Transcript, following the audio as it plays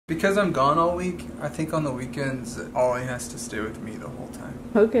Because I'm gone all week, I think on the weekends, Ollie has to stay with me the whole time.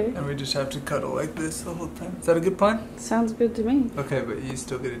 Okay. And we just have to cuddle like this the whole time. Is that a good plan? Sounds good to me. Okay, but you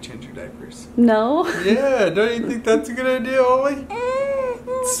still get to change your diapers. No. Yeah, don't you think that's a good idea, Ollie?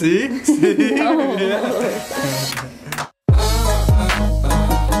 See? See? No. Yeah.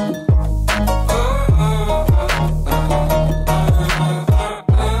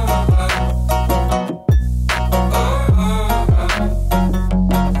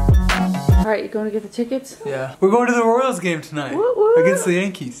 Alright, you going to get the tickets? Yeah. We're going to the Royals game tonight. Woo woo. Against the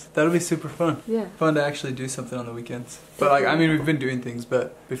Yankees. That'll be super fun. Yeah. Fun to actually do something on the weekends. But like, I mean, we've been doing things, but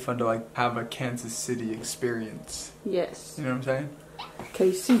it'd be fun to like have a Kansas City experience. Yes. You know what I'm saying?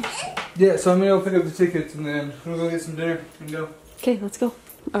 KC. Yeah, so I'm gonna go pick up the tickets and then we'll go get some dinner and go. Okay, let's go.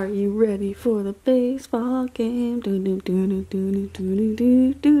 Are you ready for the baseball game? Do do do do do do do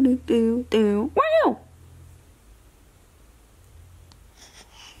do do do do. Wow!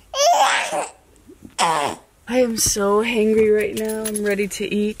 I am so hangry right now. I'm ready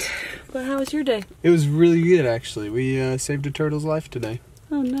to eat. But how was your day? It was really good, actually. We saved a turtle's life today.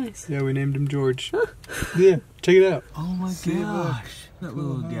 Oh, nice. Yeah, we named him George. Yeah, check it out. Oh my gosh, that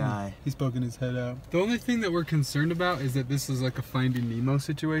little guy. He's poking his head out. The only thing that we're concerned about is that this is like a Finding Nemo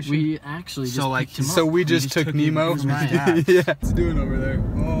situation. We actually just picked him up. So we just took Nemo. Yeah. Yeah. What's he doing over there?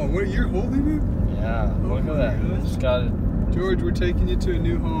 Oh, what? You're holding it? Yeah, look at that. Just got it. George, we're taking you to a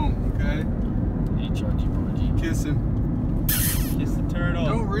new home, okay? Hey, Georgie Porgy. Kiss him. Kiss the turtle.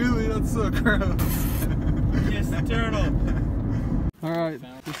 Don't really, that's so gross. Kiss the turtle. Alright,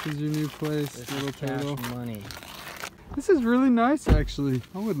 this is your new place, This little is cash turtle. money. This is really nice, actually.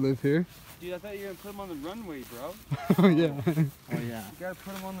 I would live here. Dude, I thought you were gonna put him on the runway, bro. Oh, yeah. Oh yeah. You gotta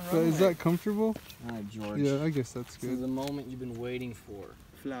put him on the So runway. is that comfortable? Alright, George. Yeah, I guess that's This is good. the moment you've been waiting for.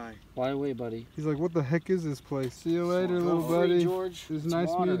 Fly. Fly away, buddy. He's like, what the heck is this place? See you later, Go little free, buddy. George. It was It's nice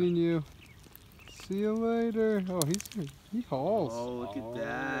water. meeting you. See you later. Oh, he hauls. Oh, look Oh, at there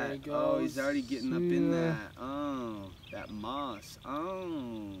that. he Oh, he's goes. already getting up See in ya. that. Oh, that moss.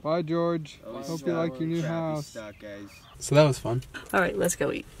 Oh. Bye, George. Oh, he's Hope you stuck. like your new Crap, he's house. stuck, guys. So that was fun. Alright, let's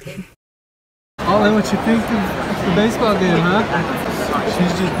go eat. Ollie, what you think of the baseball game, huh?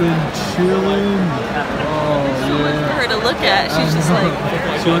 She's just been chilling. Oh, yeah. For her to look at, she's just like,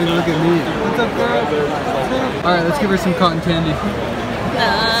 She wanted to look at me. What's up, girl? Alright, let's give her some cotton candy.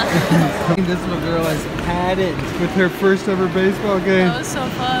 nah. This little girl has had it with her first ever baseball game. That was so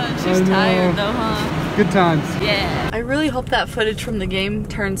fun. I She's know. tired though, huh? Good times. Yeah. I really hope that footage from the game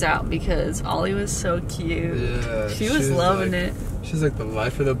turns out because Ollie was so cute. Yeah, She was loving it. She's like the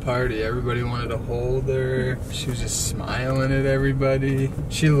life of the party. Everybody wanted to hold her. She was just smiling at everybody.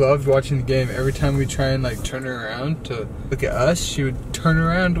 She loved watching the game. Every time we try and like turn her around to look at us, she would turn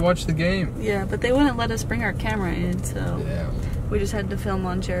around to watch the game. Yeah, but they wouldn't let us bring our camera in, so Yeah. we just had to film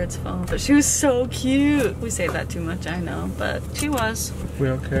on Jared's phone. But she was so cute. We say that too much, I know, but she was. We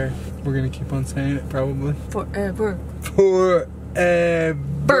don't care. We're gonna keep on saying it probably. Forever. Forever.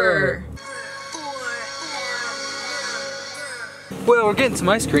 Well, we're getting some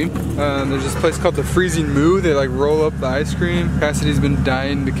ice cream. There's this place called the Freezing Moo. They like roll up the ice cream. Cassidy's been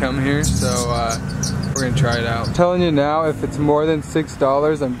dying to come here, so we're gonna try it out. I'm telling you now, if it's more than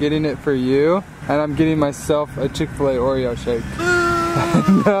 $6, I'm getting it for you, and I'm getting myself a Chick-fil-A Oreo shake.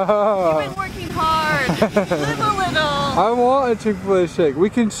 No. You've been working hard. Live a little. I want a Chick-fil-A shake. We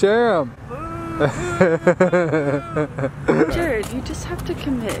can share them. Jared, you just have to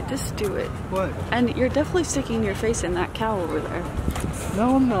commit. Just do it. What? And you're definitely sticking your face in that cow over there.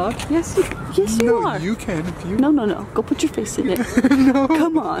 No, I'm not. Yes, you No, are. you can if you. No. Go put your face in it. No.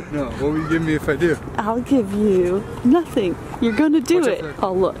 Come on. No, what will you give me if I do? I'll give you nothing. You're gonna do What's it. up,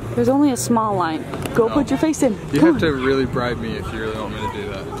 Oh, look. There's only a small line. Go No. put your face in. You Come have to really bribe me if you really want me to do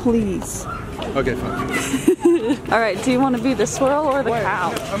that. on. Please. Okay, fine. Alright, do you want to be the swirl or the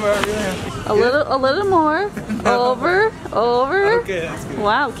cow? I'm already happy. A little more. Over. Okay, that's good.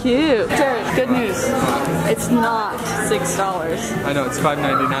 Wow, cute. Jared, good news. It's not $6. I know, it's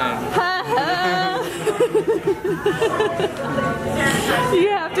 $5.99. You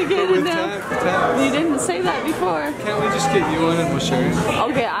have to get it With now. tax. You didn't say that before. Can't we just get you one and we'll share it?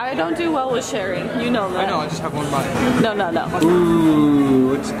 Okay, I don't do well with sharing. You know that. I know, I just have one bite. No. Ooh,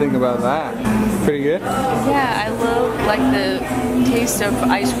 what you think about that? Pretty good? Yeah, I love like the taste of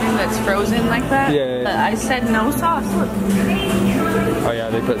ice cream that's frozen like that. Yeah. But I said no sauce. Look. Oh yeah,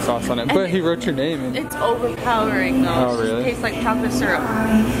 they put sauce on it. But he wrote your name in. It's overpowering though. Oh, really? It tastes like chocolate syrup.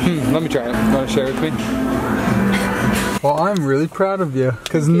 Let me try it. You want to share it with me? Well, I'm really proud of you,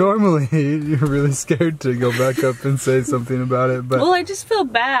 because normally you're really scared to go back up and say something about it, but... Well, I just feel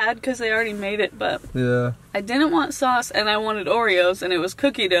bad because they already made it, but... Yeah. I didn't want sauce, and I wanted Oreos, and it was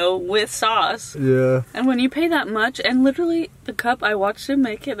cookie dough with sauce. Yeah. And when you pay that much, and literally the cup, I watched him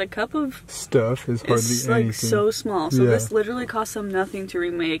make it, the cup of... Stuff is hardly it's anything. like so small, so Yeah. this literally cost them nothing to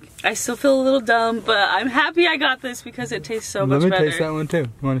remake. I still feel a little dumb, but I'm happy I got this because it tastes so much Let me better. taste that one too.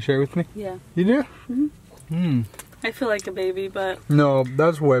 You want to share with me? Yeah. You do? Mm-hmm. I feel like a baby, but... No,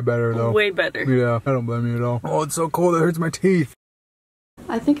 that's way better though. Way better. Yeah, I don't blame you at all. Oh, it's so cold, it hurts my teeth.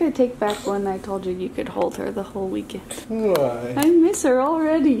 I think I take back when I told you you could hold her the whole weekend. Why? I miss her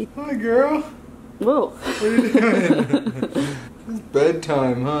already. Hi, girl. Whoa. What are you doing? It's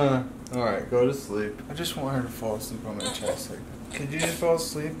bedtime, huh? Alright, go to sleep. I just want her to fall asleep on my chest like that. Could you just fall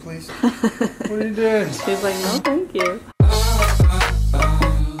asleep, please? What are you doing? She's like, no, thank you.